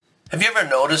Have you ever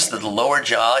noticed that the lower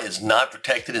jaw is not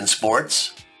protected in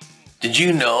sports? Did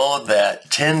you know that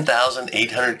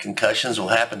 10,800 concussions will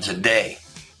happen today?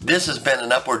 This has been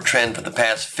an upward trend for the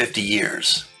past 50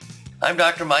 years. I'm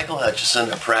Dr. Michael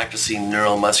Hutchison, a practicing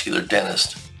neuromuscular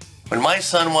dentist. When my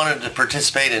son wanted to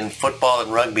participate in football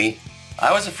and rugby,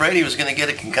 I was afraid he was going to get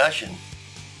a concussion.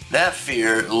 That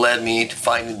fear led me to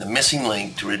finding the missing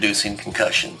link to reducing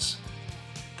concussions.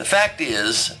 The fact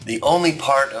is, the only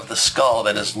part of the skull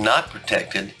that is not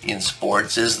protected in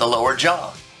sports is the lower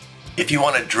jaw. If you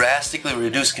want to drastically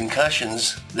reduce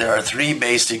concussions, there are 3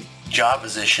 basic jaw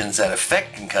positions that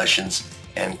affect concussions,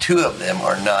 and 2 of them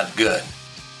are not good.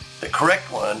 The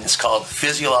correct one is called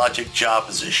physiologic jaw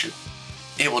position.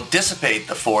 It will dissipate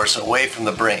the force away from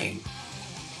the brain.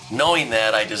 Knowing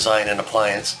that, I designed an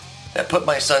appliance that put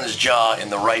my son's jaw in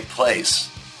the right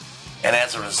place, and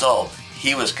as a result,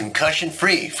 he was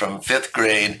concussion-free from 5th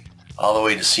grade all the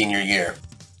way to senior year.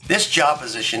 This jaw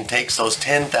position takes those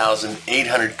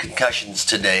 10,800 concussions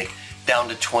today down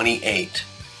to 28.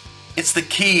 It's the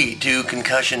key to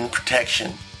concussion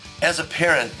protection. As a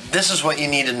parent, this is what you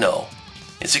need to know.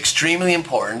 It's extremely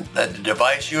important that the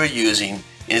device you are using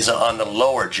is on the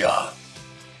lower jaw.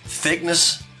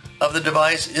 Thickness of the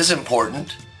device is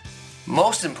important.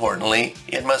 Most importantly,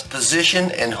 it must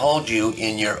position and hold you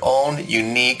in your own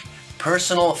unique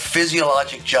personal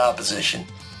physiologic jaw position.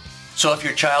 So if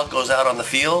your child goes out on the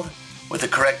field with the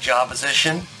correct jaw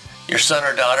position, your son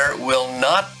or daughter will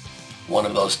not one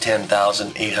of those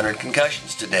 10,800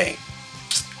 concussions today.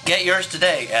 Get yours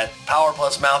today at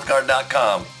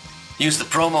PowerPlusMouthGuard.com. Use the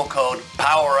promo code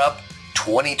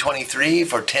POWERUP2023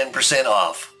 for 10%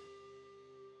 off.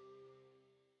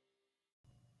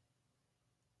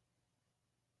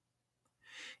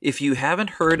 If you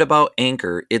haven't heard about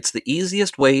Anchor, it's the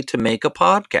easiest way to make a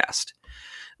podcast.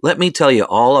 Let me tell you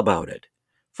all about it.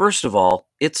 First of all,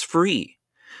 it's free.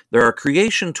 There are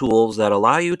creation tools that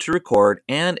allow you to record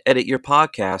and edit your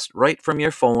podcast right from your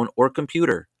phone or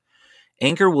computer.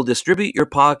 Anchor will distribute your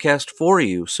podcast for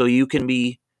you so you can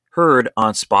be heard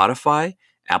on Spotify,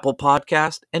 Apple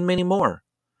Podcast, and many more.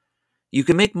 You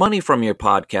can make money from your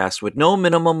podcast with no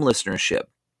minimum listenership.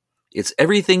 It's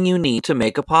everything you need to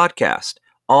make a podcast,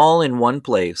 all in one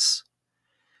place.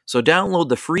 So download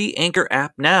the free Anchor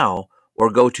app now or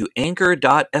go to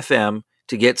anchor.fm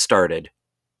to get started.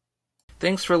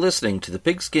 Thanks for listening to the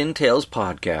Pigskin Tales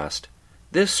podcast.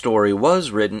 This story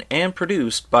was written and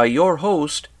produced by your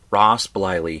host, Ross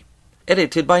Bliley.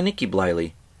 Edited by Nikki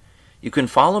Bliley. You can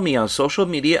follow me on social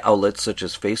media outlets such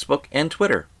as Facebook and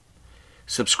Twitter.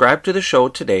 Subscribe to the show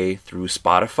today through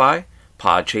Spotify,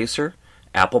 Podchaser,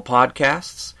 Apple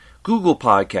Podcasts, Google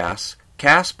Podcasts,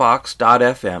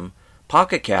 Castbox.fm,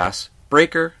 Pocket Casts,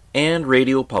 Breaker, and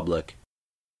Radio Public.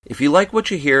 If you like what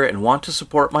you hear and want to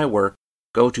support my work,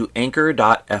 go to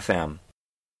anchor.fm.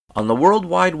 On the World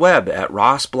Wide Web at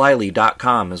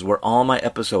rossbliley.com is where all my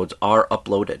episodes are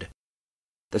uploaded.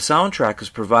 The soundtrack is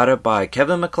provided by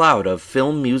Kevin MacLeod of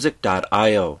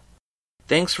filmmusic.io.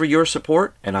 Thanks for your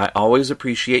support, and I always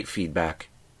appreciate feedback.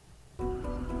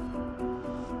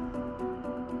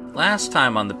 Last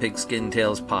time on the Pigskin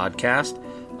Tales podcast,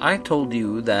 I told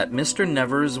you that Mr.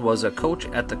 Nevers was a coach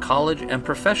at the college and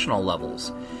professional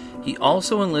levels. He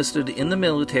also enlisted in the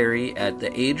military at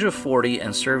the age of 40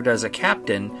 and served as a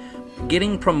captain,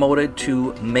 getting promoted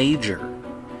to major.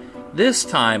 This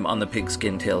time on the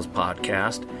Pigskin Tales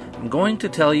podcast, I'm going to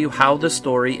tell you how the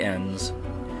story ends.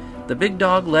 The big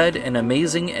dog led an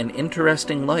amazing and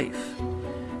interesting life.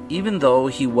 Even though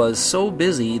he was so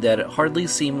busy that it hardly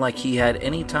seemed like he had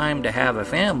any time to have a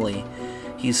family,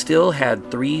 he still had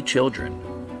 3 children.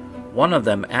 One of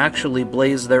them actually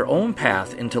blazed their own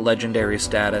path into legendary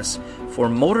status for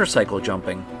motorcycle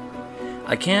jumping.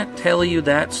 I can't tell you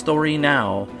that story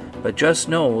now, but just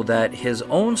know that his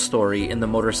own story in the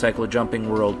motorcycle jumping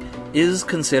world is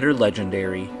considered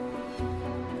legendary.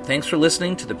 Thanks for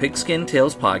listening to the Pigskin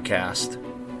Tales podcast.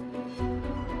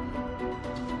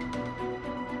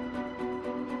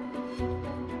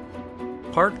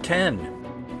 Part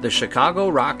 10. The Chicago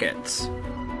Rockets.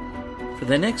 For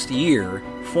the next year,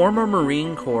 former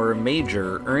Marine Corps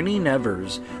Major Ernie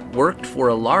Nevers worked for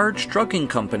a large trucking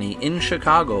company in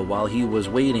Chicago while he was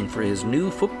waiting for his new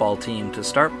football team to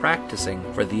start practicing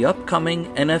for the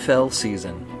upcoming NFL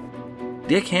season.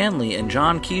 Dick Hanley and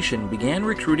John Keeshan began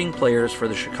recruiting players for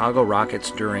the Chicago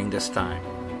Rockets during this time.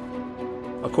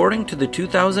 According to the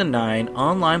 2009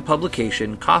 online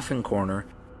publication Coffin Corner,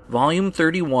 Volume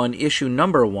 31, Issue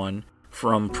Number 1,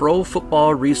 from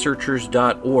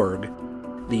ProFootballResearchers.org,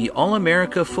 the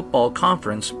All-America Football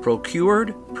Conference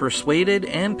procured, persuaded,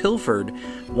 and pilfered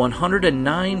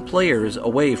 109 players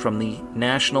away from the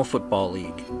National Football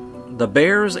League. The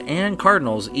Bears and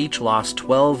Cardinals each lost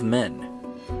 12 men.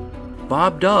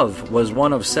 Bob Dove was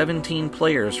one of 17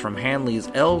 players from Hanley's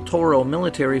El Toro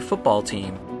military football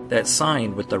team that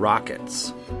signed with the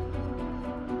Rockets.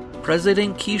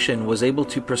 President Keeshan was able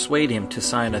to persuade him to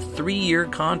sign a 3-year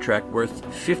contract worth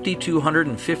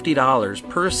 $5,250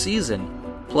 per season,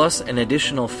 plus an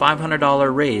additional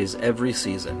 $500 raise every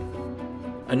season.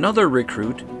 Another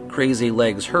recruit, Crazy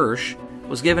Legs Hirsch,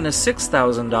 was given a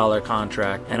 $6,000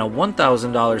 contract and a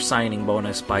 $1,000 signing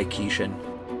bonus by Keeshan.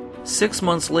 6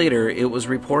 months later, it was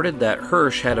reported that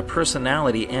Hirsch had a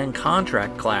personality and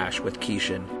contract clash with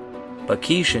Keeshan, but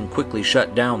Keeshan quickly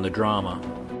shut down the drama.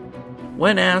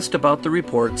 When asked about the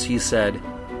reports, he said,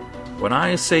 "When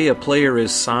I say a player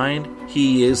is signed,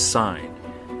 he is signed,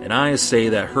 and I say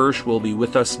that Hirsch will be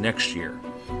with us next year."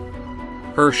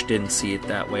 Hirsch didn't see it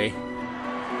that way.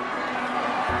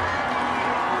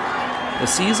 The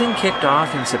season kicked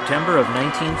off in September of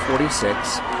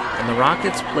 1946, and the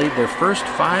Rockets played their first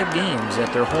 5 games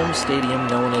at their home stadium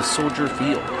known as Soldier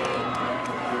Field.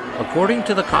 According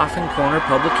to the Coffin Corner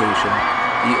publication,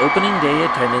 the opening day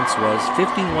attendance was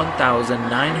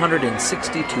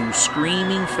 51,962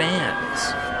 screaming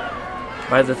fans.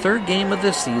 By the 3rd game of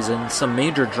the season, some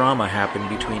major drama happened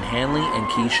between Hanley and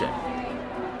Keeshan.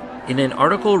 In an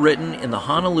article written in the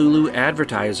Honolulu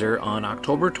Advertiser on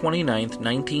October 29,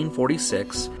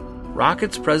 1946,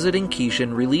 Rockets president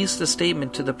Keeshan released a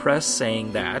statement to the press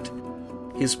saying that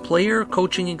his player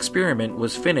coaching experiment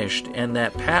was finished and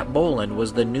that Pat Bowlen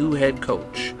was the new head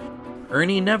coach.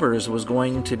 Ernie Nevers was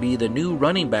going to be the new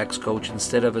running backs coach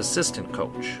instead of assistant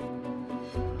coach.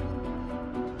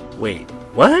 Wait,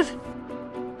 what?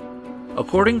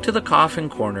 According to the Coffin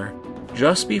Corner,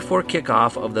 just before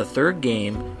kickoff of the 3rd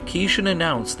game, Keeshan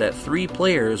announced that 3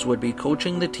 players would be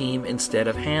coaching the team instead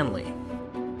of Hanley.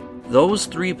 Those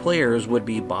 3 players would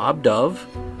be Bob Dove,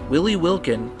 Willie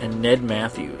Wilkin, and Ned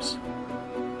Matthews.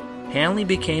 Hanley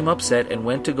became upset and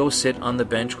went to go sit on the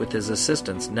bench with his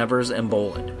assistants, Nevers and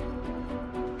Boland.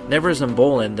 Nevers and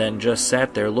Boland then just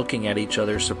sat there looking at each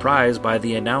other, surprised by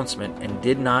the announcement, and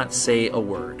did not say a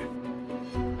word.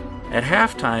 At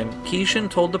halftime, Keeshan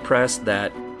told the press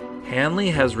that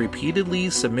Hanley has repeatedly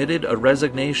submitted a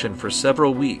resignation for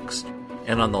several weeks,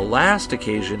 and on the last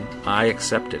occasion, I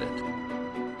accepted it.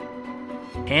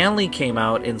 Hanley came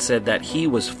out and said that he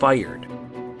was fired,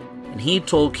 and he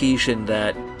told Keeshan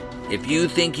that, "If you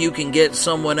think you can get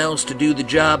someone else to do the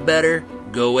job better,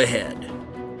 go ahead."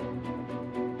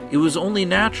 It was only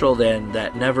natural then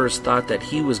that Nevers thought that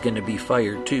he was going to be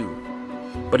fired too,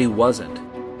 but he wasn't.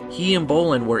 He and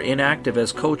Boland were inactive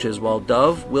as coaches while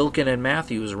Dove, Wilkin, and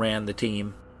Matthews ran the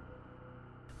team.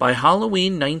 By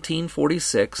Halloween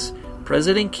 1946,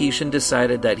 President Keeshan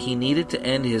decided that he needed to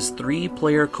end his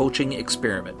 3-player coaching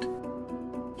experiment.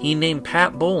 He named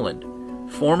Pat Bowlen,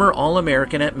 former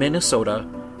All-American at Minnesota,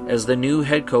 as the new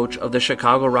head coach of the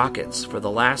Chicago Rockets for the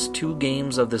last 2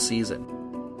 games of the season.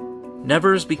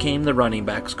 Nevers became the running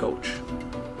backs coach.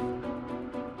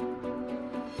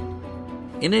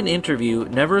 In an interview,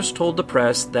 Nevers told the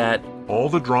press that all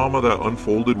the drama that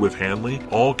unfolded with Hanley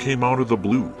all came out of the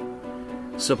blue.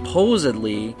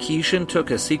 Supposedly, Keeshan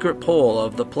took a secret poll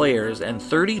of the players, and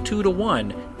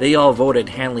 32-1, they all voted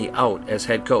Hanley out as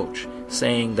head coach,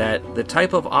 saying that the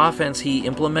type of offense he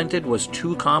implemented was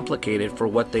too complicated for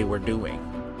what they were doing.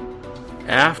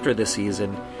 After the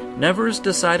season, Nevers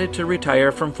decided to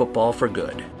retire from football for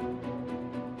good.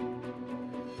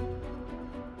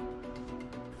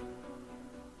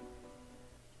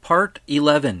 Part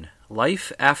 11.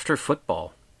 Life After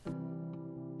Football.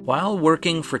 While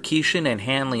working for Keeshan and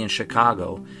Hanley in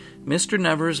Chicago, Mr.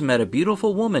 Nevers met a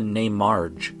beautiful woman named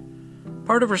Marge.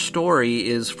 Part of her story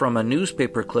is from a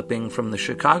newspaper clipping from the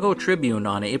Chicago Tribune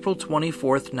on April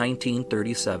 24,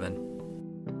 1937.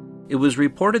 It was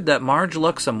reported that Marge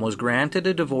Luxem was granted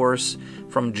a divorce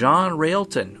from John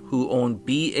Railton, who owned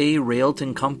B.A.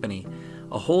 Railton Company,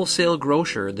 a wholesale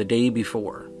grocer, the day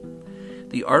before.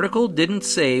 The article didn't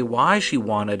say why she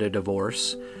wanted a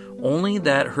divorce, only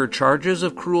that her charges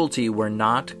of cruelty were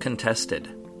not contested.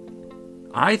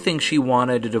 I think she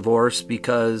wanted a divorce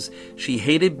because she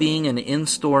hated being an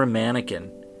in-store mannequin.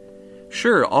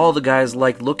 Sure, all the guys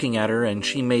liked looking at her and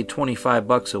she made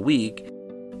 $25 a week,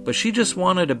 but she just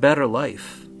wanted a better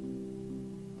life.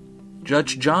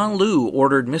 Judge John Liu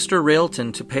ordered Mr.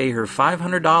 Railton to pay her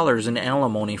 $500 in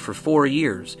alimony for 4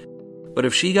 years, but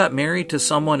if she got married to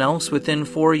someone else within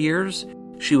 4 years,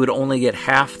 she would only get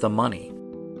half the money.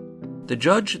 The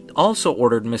judge also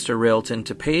ordered Mr. Railton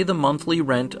to pay the monthly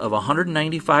rent of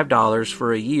 $195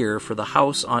 for a year for the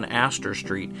house on Astor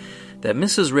Street that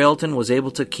Mrs. Railton was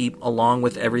able to keep along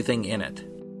with everything in it.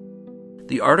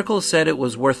 The article said it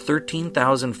was worth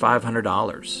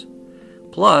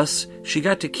 $13,500. Plus, she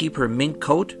got to keep her mink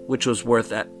coat, which was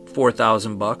worth at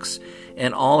 $4,000,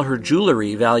 and all her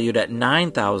jewelry valued at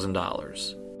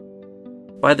 $9,000.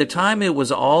 By the time it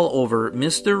was all over,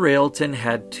 Mr. Railton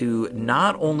had to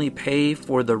not only pay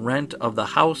for the rent of the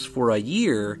house for a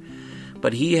year,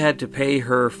 but he had to pay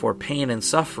her for pain and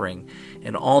suffering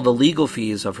and all the legal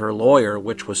fees of her lawyer,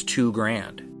 which was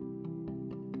 $2,000.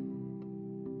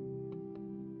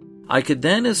 I could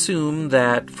then assume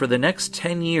that for the next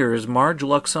 10 years, Marge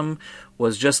Luxem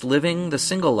was just living the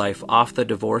single life off the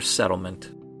divorce settlement.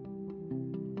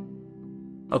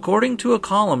 According to a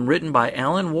column written by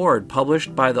Alan Ward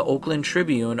published by the Oakland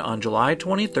Tribune on July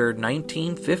 23,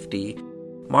 1950,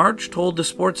 Marge told the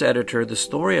sports editor the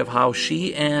story of how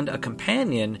she and a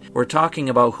companion were talking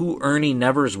about who Ernie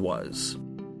Nevers was.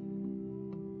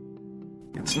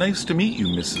 It's nice to meet you,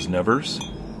 Mrs. Nevers.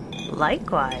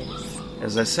 Likewise.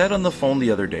 As I said on the phone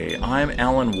the other day, I'm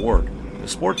Alan Ward, the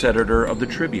sports editor of the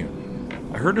Tribune.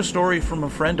 I heard a story from a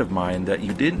friend of mine that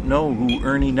you didn't know who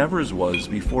Ernie Nevers was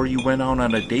before you went out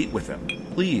on a date with him.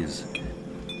 Please,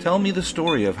 tell me the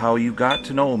story of how you got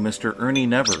to know Mr. Ernie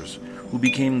Nevers, who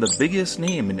became the biggest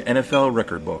name in NFL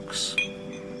record books.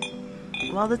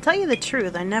 Well, to tell you the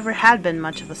truth, I never had been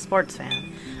much of a sports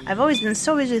fan. I've always been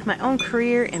so busy with my own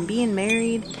career and being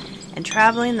married and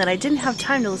traveling that I didn't have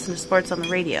time to listen to sports on the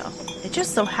radio. It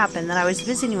just so happened that I was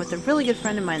visiting with a really good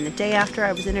friend of mine the day after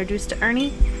I was introduced to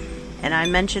Ernie, and I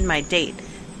mentioned my date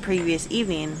the previous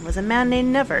evening was a man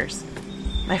named Nevers.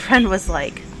 My friend was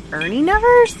like, "Ernie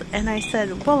Nevers?" And I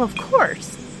said, "Well, of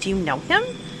course. Do you know him?"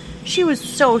 She was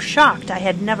so shocked I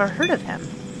had never heard of him.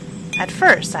 At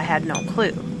first, I had no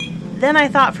clue. Then I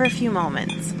thought for a few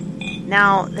moments.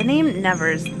 Now, the name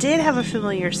Nevers did have a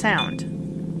familiar sound.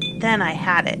 Then I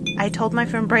had it. I told my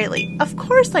friend Braley, "Of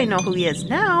course I know who he is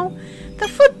now. The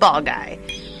football guy.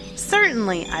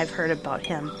 Certainly I've heard about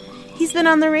him. He's been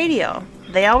on the radio.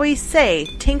 They always say,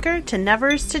 Tinker to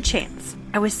Nevers to Chance."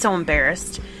 I was so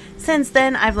embarrassed. Since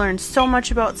then, I've learned so much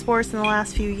about sports in the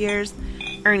last few years.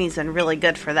 Ernie's been really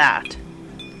good for that.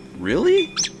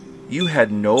 Really? You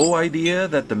had no idea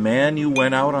that the man you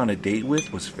went out on a date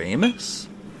with was famous?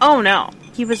 Oh no,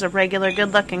 he was a regular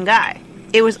good-looking guy.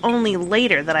 It was only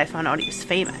later that I found out he was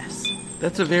famous.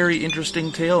 That's a very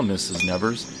interesting tale, Mrs.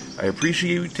 Nevers. I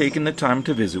appreciate you taking the time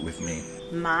to visit with me.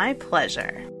 My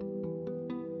pleasure.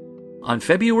 On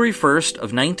February 1st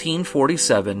of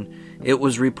 1947, it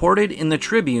was reported in the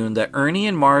Tribune that Ernie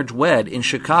and Marge wed in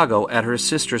Chicago at her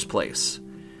sister's place.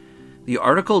 The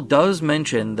article does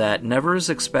mention that Nevers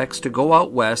expects to go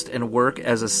out west and work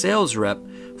as a sales rep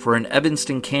for an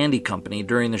Evanston candy company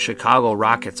during the Chicago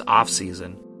Rockets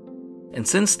off-season. And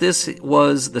since this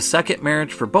was the second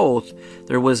marriage for both,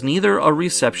 there was neither a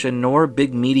reception nor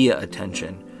big media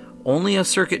attention, only a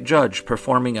circuit judge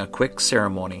performing a quick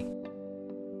ceremony.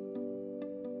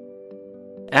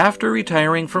 After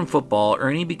retiring from football,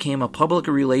 Ernie became a public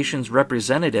relations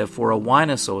representative for a wine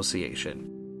association.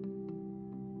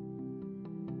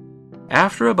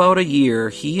 After about a year,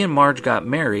 he and Marge got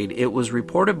married. It was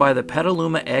reported by the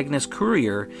Petaluma Agnes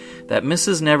Courier that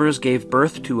Mrs. Nevers gave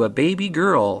birth to a baby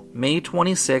girl May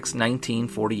 26,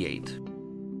 1948.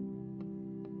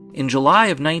 In July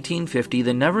of 1950,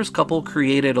 the Nevers couple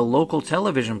created a local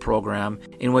television program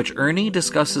in which Ernie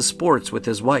discusses sports with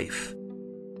his wife.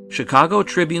 Chicago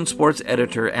Tribune sports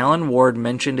editor Alan Ward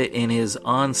mentioned it in his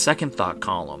On Second Thought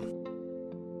column.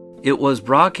 It was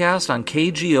broadcast on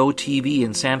KGO TV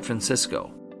in San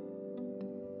Francisco.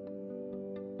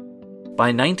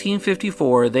 By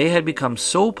 1954, they had become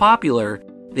so popular,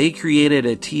 they created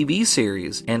a TV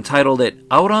series and titled it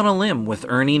Out on a Limb with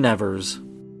Ernie Nevers.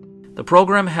 The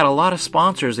program had a lot of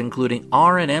sponsors, including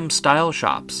R&M Style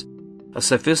Shops, a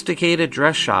sophisticated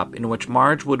dress shop in which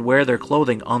Marge would wear their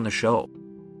clothing on the show.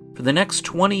 For the next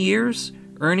 20 years,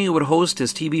 Ernie would host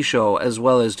his TV show as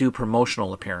well as do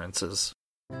promotional appearances.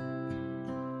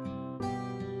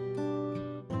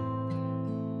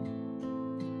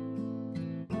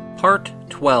 Part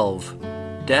 12.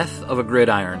 Death of a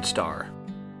Gridiron Star.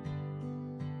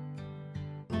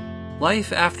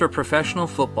 Life after professional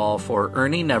football for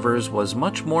Ernie Nevers was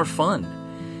much more fun.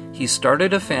 He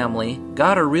started a family,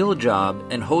 got a real job,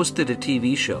 and hosted a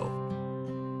TV show.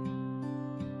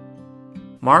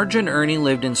 Marge and Ernie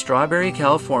lived in Strawberry,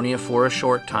 California for a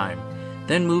short time,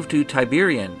 then moved to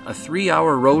Tiberian, a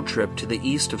 3-hour road trip to the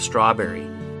east of Strawberry.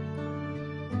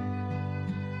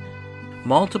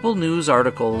 Multiple news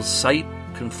articles cite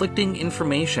conflicting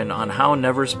information on how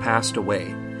Nevers passed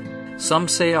away. Some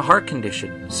say a heart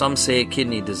condition, some say a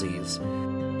kidney disease.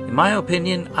 In my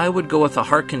opinion, I would go with a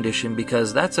heart condition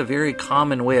because that's a very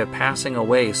common way of passing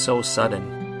away so sudden.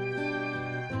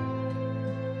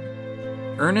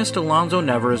 Ernest Alonzo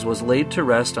Nevers was laid to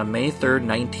rest on May 3,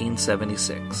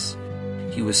 1976.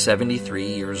 He was 73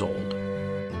 years old.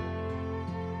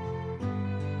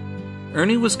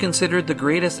 Ernie was considered the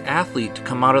greatest athlete to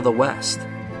come out of the West.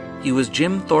 He was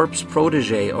Jim Thorpe's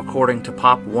protege according to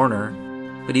Pop Warner,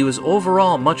 but he was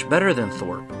overall much better than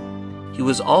Thorpe. He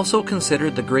was also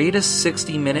considered the greatest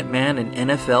 60-minute man in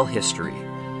NFL history,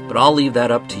 but I'll leave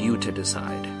that up to you to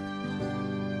decide.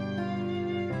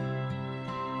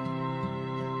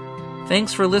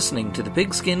 Thanks for listening to the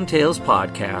Pigskin Tales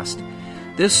podcast.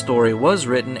 This story was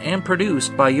written and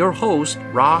produced by your host,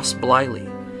 Ross Bliley,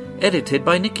 edited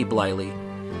by Nikki Bliley.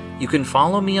 You can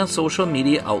follow me on social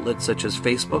media outlets such as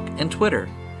Facebook and Twitter.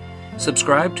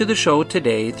 Subscribe to the show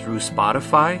today through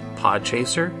Spotify,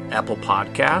 Podchaser, Apple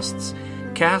Podcasts,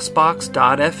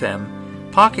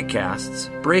 Castbox.fm, Pocket Casts,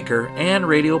 Breaker, and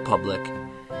Radio Public.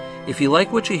 If you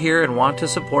like what you hear and want to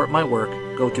support my work,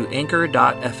 go to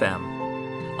Anchor.fm.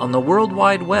 On the World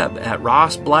Wide Web at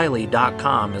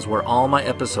rossbliley.com is where all my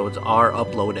episodes are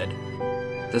uploaded.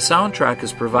 The soundtrack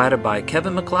is provided by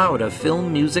Kevin MacLeod of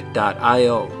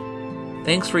filmmusic.io.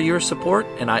 Thanks for your support,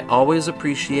 and I always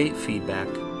appreciate feedback.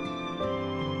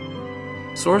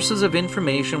 Sources of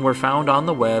information were found on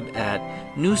the web at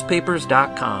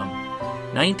newspapers.com,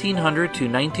 1900 to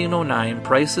 1909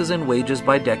 Prices and Wages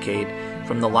by Decade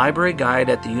from the Library Guide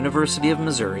at the University of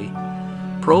Missouri,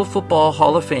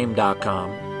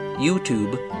 ProFootballHallOfFame.com,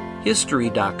 YouTube,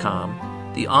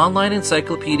 History.com, the Online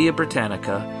Encyclopedia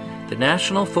Britannica, the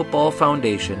National Football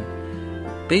Foundation,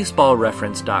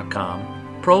 BaseballReference.com,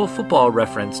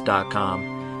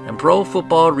 ProFootballReference.com, and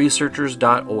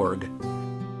ProFootballResearchers.org.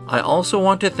 I also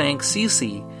want to thank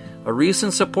Cece, a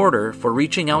recent supporter, for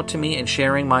reaching out to me and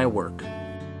sharing my work.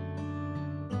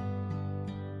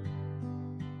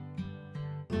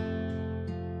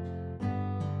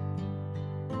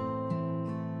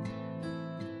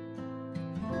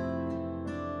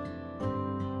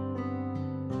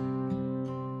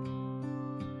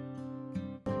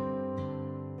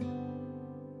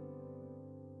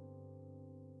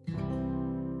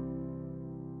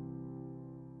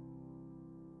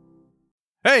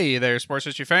 Hey there, sports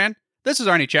history fan. This is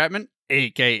Arnie Chapman,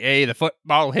 aka the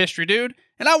Football History Dude,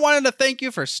 and I wanted to thank you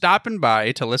for stopping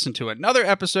by to listen to another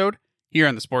episode here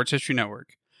on the Sports History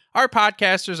Network. Our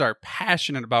podcasters are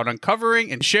passionate about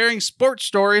uncovering and sharing sports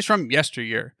stories from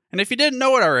yesteryear. And if you didn't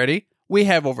know it already, we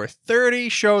have over 30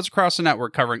 shows across the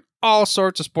network covering all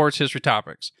sorts of sports history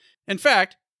topics. In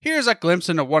fact, here's a glimpse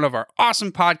into one of our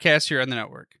awesome podcasts here on the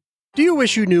network. Do you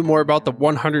wish you knew more about the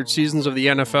 100 seasons of the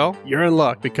NFL? You're in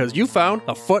luck because you found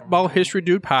the Football History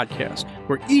Dude podcast,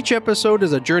 where each episode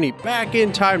is a journey back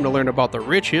in time to learn about the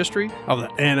rich history of the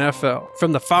NFL.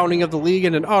 From the founding of the league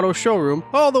in an auto showroom,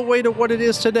 all the way to what it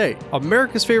is today,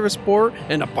 America's favorite sport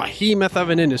and a behemoth of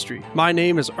an industry. My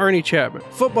name is Arnie Chapman.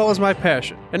 Football is my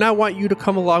passion, and I want you to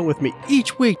come along with me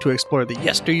each week to explore the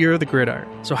yesteryear of the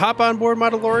gridiron. So hop on board my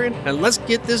DeLorean and let's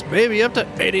get this baby up to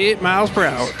 88 miles per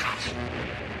hour.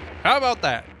 How about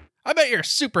that? I bet you're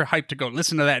super hyped to go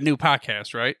listen to that new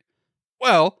podcast, right?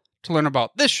 Well, to learn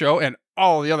about this show and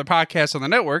all the other podcasts on the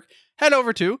network, head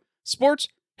over to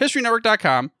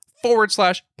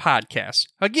sportshistorynetwork.com/podcasts.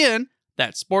 Again,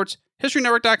 that's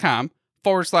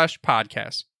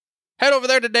sportshistorynetwork.com/podcasts. Head over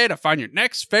there today to find your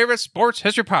next favorite sports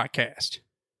history podcast.